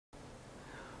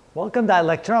Welcome to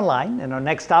iLecture Online, and our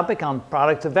next topic on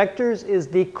products of vectors is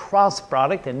the cross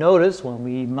product. And notice when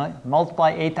we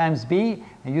multiply a times b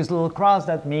and use a little cross,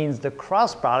 that means the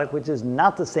cross product, which is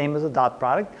not the same as a dot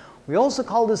product. We also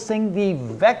call this thing the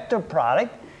vector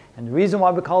product, and the reason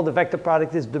why we call it the vector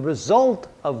product is the result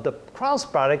of the cross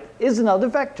product is another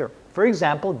vector. For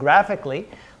example, graphically,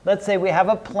 let's say we have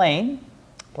a plane.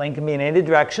 Plane can be in any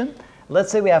direction. Let's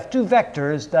say we have two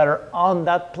vectors that are on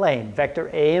that plane. Vector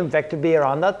A and vector B are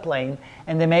on that plane,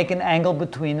 and they make an angle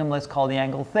between them. Let's call the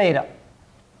angle theta.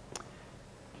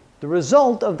 The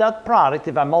result of that product,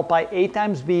 if I multiply A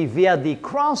times B via the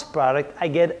cross product, I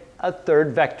get a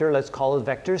third vector. Let's call it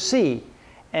vector C.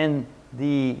 And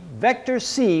the vector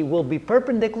C will be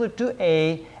perpendicular to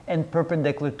A and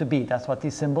perpendicular to B. That's what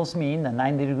these symbols mean, a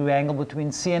 90-degree angle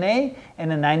between C and A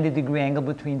and a 90-degree angle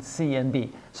between C and B.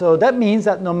 So that means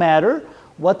that no matter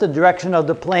what the direction of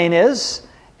the plane is,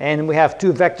 and we have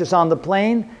two vectors on the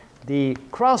plane, the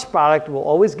cross product will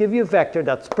always give you a vector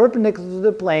that's perpendicular to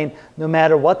the plane no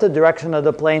matter what the direction of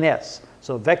the plane is.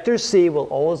 So vector C will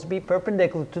always be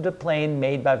perpendicular to the plane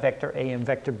made by vector A and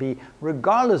vector B,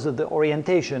 regardless of the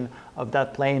orientation of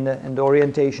that plane and the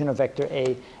orientation of vector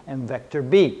A and vector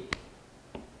B.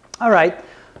 All right,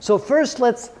 so first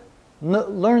let's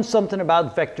learn something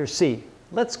about vector C.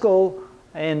 Let's go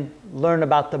and learn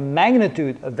about the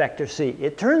magnitude of vector C.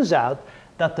 It turns out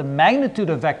that the magnitude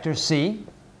of vector C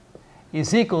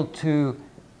is equal to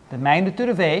the magnitude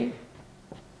of A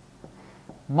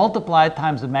multiplied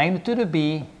times the magnitude of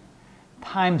B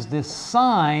times the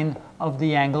sine of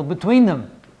the angle between them.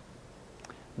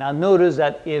 Now notice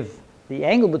that if the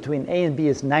angle between A and B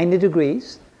is 90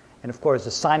 degrees, and of course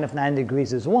the sine of 90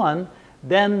 degrees is 1,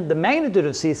 then the magnitude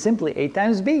of C is simply A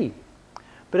times B.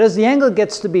 But as the angle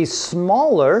gets to be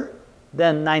smaller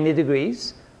than 90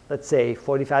 degrees, let's say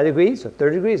 45 degrees or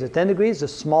 30 degrees or 10 degrees, the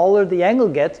smaller the angle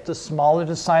gets, the smaller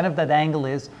the sine of that angle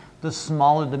is, the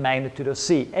smaller the magnitude of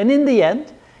C. And in the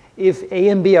end, if A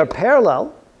and B are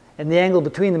parallel and the angle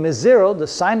between them is 0, the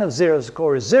sine of 0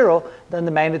 is 0, then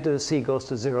the magnitude of C goes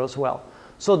to 0 as well.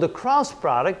 So the cross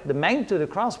product, the magnitude of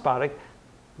the cross product,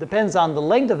 depends on the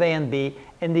length of A and B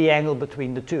and the angle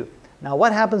between the two. Now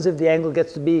what happens if the angle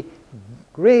gets to be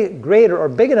greater or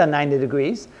bigger than 90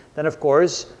 degrees? Then of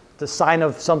course the sine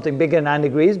of something bigger than 90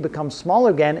 degrees becomes smaller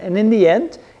again, and in the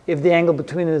end, if the angle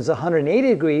between it is 180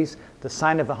 degrees, the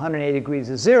sine of 180 degrees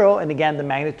is 0, and again the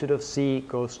magnitude of C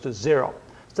goes to 0.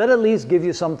 So that at least gives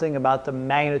you something about the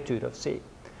magnitude of C.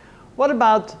 What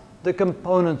about the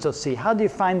components of C? How do you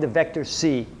find the vector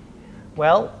C?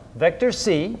 Well, vector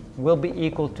C will be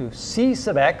equal to C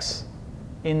sub x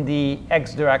in the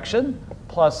x direction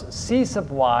plus C sub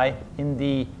y in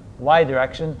the y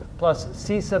direction plus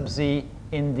C sub z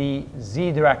in the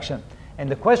z direction. And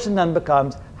the question then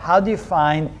becomes, how do you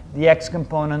find the x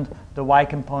component, the y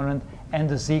component, and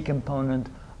the z component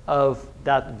of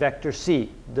that vector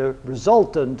C, the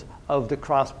resultant of the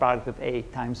cross product of A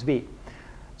times B?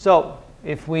 So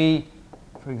if we,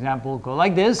 for example, go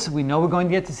like this, we know we're going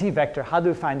to get the C vector. How do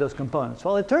we find those components?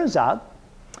 Well, it turns out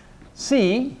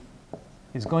C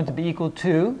is going to be equal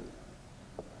to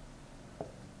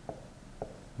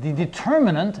the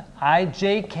determinant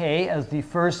ijk as the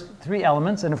first three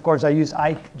elements, and of course I use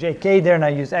ijk there and I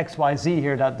use x, y, z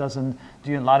here. That doesn't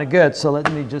do you a lot of good, so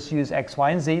let me just use x, y,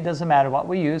 and z. Doesn't matter what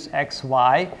we use, x,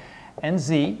 y, and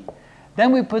z.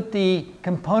 Then we put the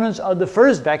components of the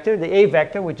first vector, the a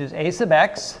vector, which is a sub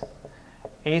x,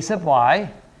 a sub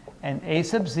y, and a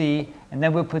sub z, and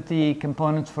then we put the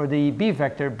components for the b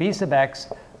vector, b sub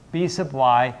x, b sub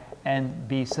y, and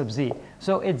b sub z.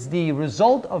 So it's the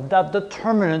result of that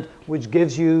determinant which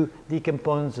gives you the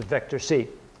components of vector C.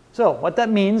 So what that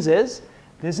means is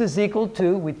this is equal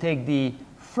to, we take the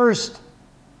first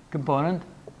component,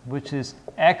 which is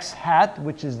x hat,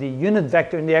 which is the unit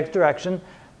vector in the x direction,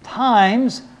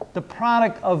 times the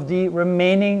product of the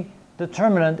remaining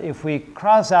determinant if we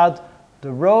cross out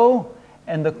the row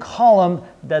and the column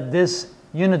that this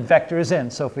unit vector is in.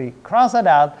 So if we cross that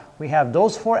out, we have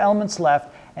those four elements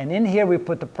left, and in here we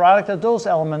put the product of those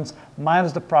elements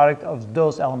minus the product of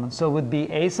those elements. So it would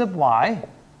be a sub y,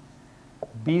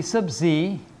 b sub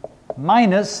z,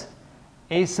 minus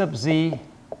a sub z,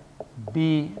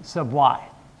 b sub y.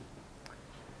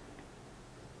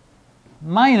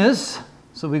 Minus,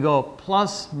 so we go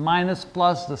plus, minus,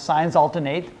 plus, the signs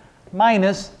alternate,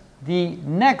 minus the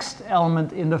next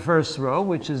element in the first row,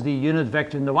 which is the unit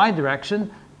vector in the y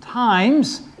direction,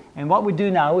 times, and what we do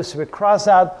now is we cross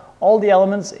out all the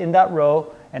elements in that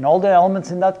row and all the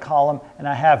elements in that column, and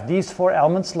I have these four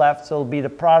elements left, so it'll be the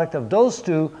product of those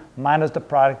two minus the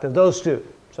product of those two.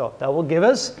 So that will give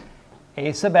us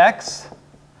a sub x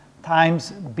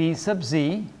times b sub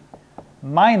z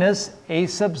minus a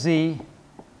sub z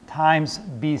times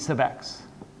b sub x.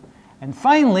 And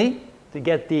finally, to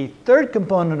get the third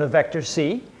component of vector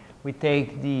c, we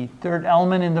take the third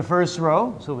element in the first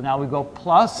row. So now we go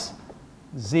plus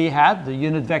z hat, the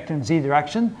unit vector in z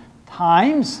direction,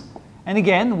 times, and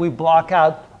again, we block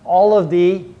out all of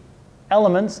the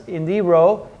elements in the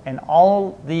row and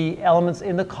all the elements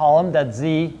in the column that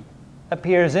z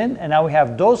appears in. And now we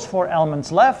have those four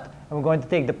elements left. And we're going to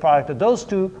take the product of those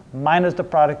two minus the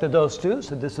product of those two.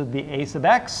 So this would be a sub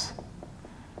x,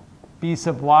 b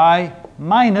sub y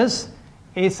minus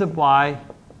a sub y,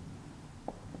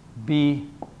 b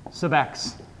sub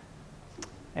x.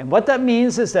 And what that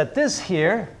means is that this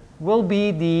here will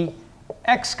be the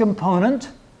x component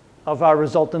of our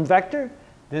resultant vector.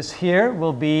 This here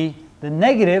will be the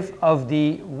negative of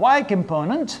the y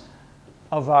component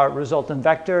of our resultant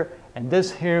vector. And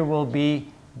this here will be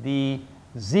the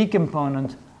z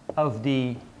component of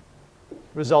the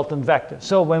resultant vector.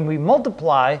 So when we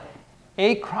multiply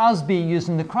a cross b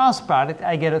using the cross product,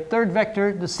 I get a third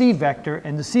vector, the c vector,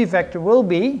 and the c vector will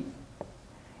be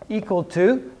equal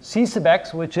to c sub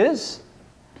x, which is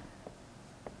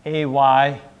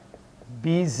ay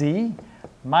bz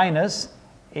minus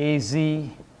az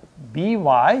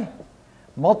by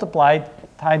multiplied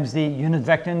times the unit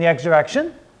vector in the x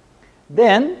direction.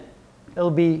 Then it'll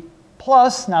be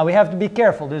plus. Now we have to be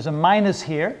careful. There's a minus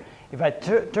here. If I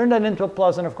turn that into a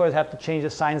plus, then of course I have to change the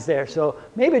signs there. So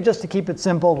maybe just to keep it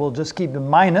simple, we'll just keep the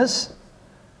minus.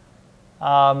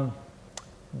 A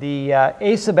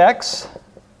sub x,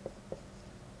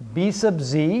 b sub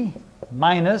z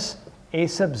minus a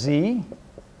sub z,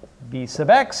 b sub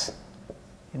x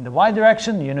in the y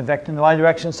direction, the unit vector in the y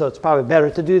direction, so it's probably better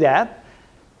to do that.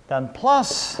 Then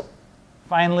plus,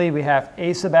 finally we have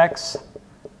a sub x,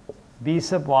 b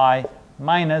sub y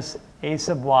minus a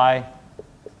sub y,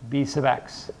 b sub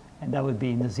x. And that would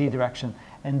be in the z direction.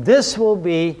 And this will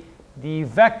be the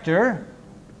vector,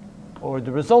 or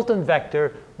the resultant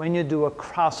vector, when you do a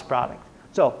cross product.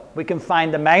 So we can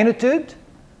find the magnitude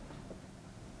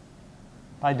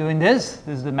by doing this.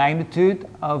 This is the magnitude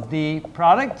of the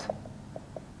product.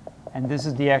 And this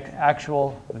is the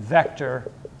actual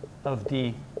vector of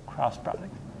the cross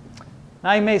product.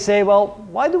 Now you may say, well,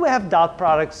 why do we have dot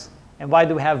products and why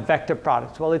do we have vector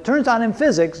products? Well, it turns out in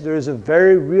physics there is a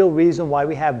very real reason why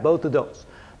we have both of those.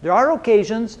 There are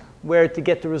occasions where to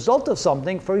get the result of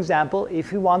something, for example,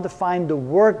 if you want to find the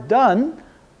work done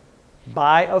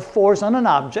by a force on an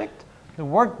object, the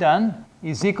work done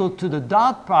is equal to the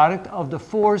dot product of the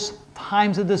force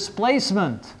times the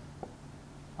displacement.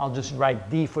 I'll just write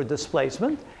d for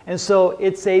displacement. And so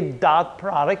it's a dot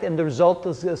product, and the result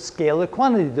is a scalar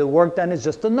quantity. The work done is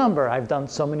just a number. I've done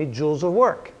so many joules of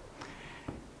work.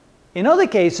 In other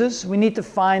cases, we need to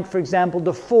find, for example,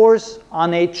 the force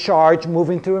on a charge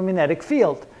moving through a magnetic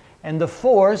field. And the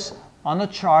force on a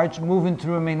charge moving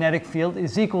through a magnetic field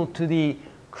is equal to the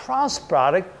cross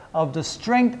product of the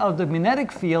strength of the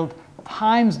magnetic field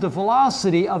times the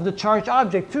velocity of the charged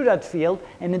object through that field.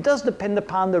 And it does depend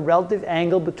upon the relative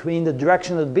angle between the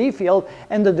direction of the B field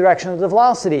and the direction of the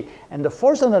velocity. And the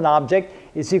force on an object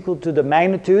is equal to the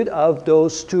magnitude of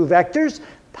those two vectors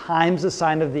times the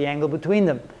sine of the angle between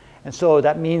them. And so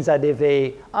that means that if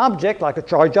an object, like a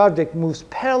charged object, moves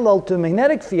parallel to a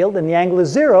magnetic field and the angle is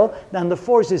 0, then the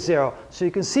force is 0. So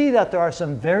you can see that there are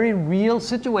some very real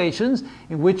situations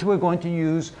in which we're going to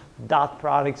use dot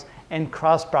products and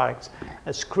cross products.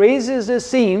 As crazy as this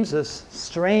seems, as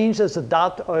strange as a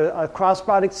dot or a cross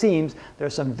product seems, there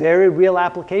are some very real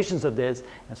applications of this.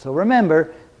 And so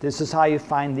remember, this is how you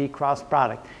find the cross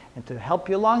product. And to help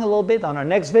you along a little bit, on our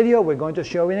next video, we're going to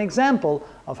show you an example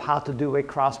of how to do a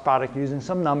cross product using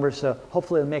some numbers. So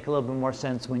hopefully it'll make a little bit more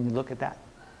sense when you look at that.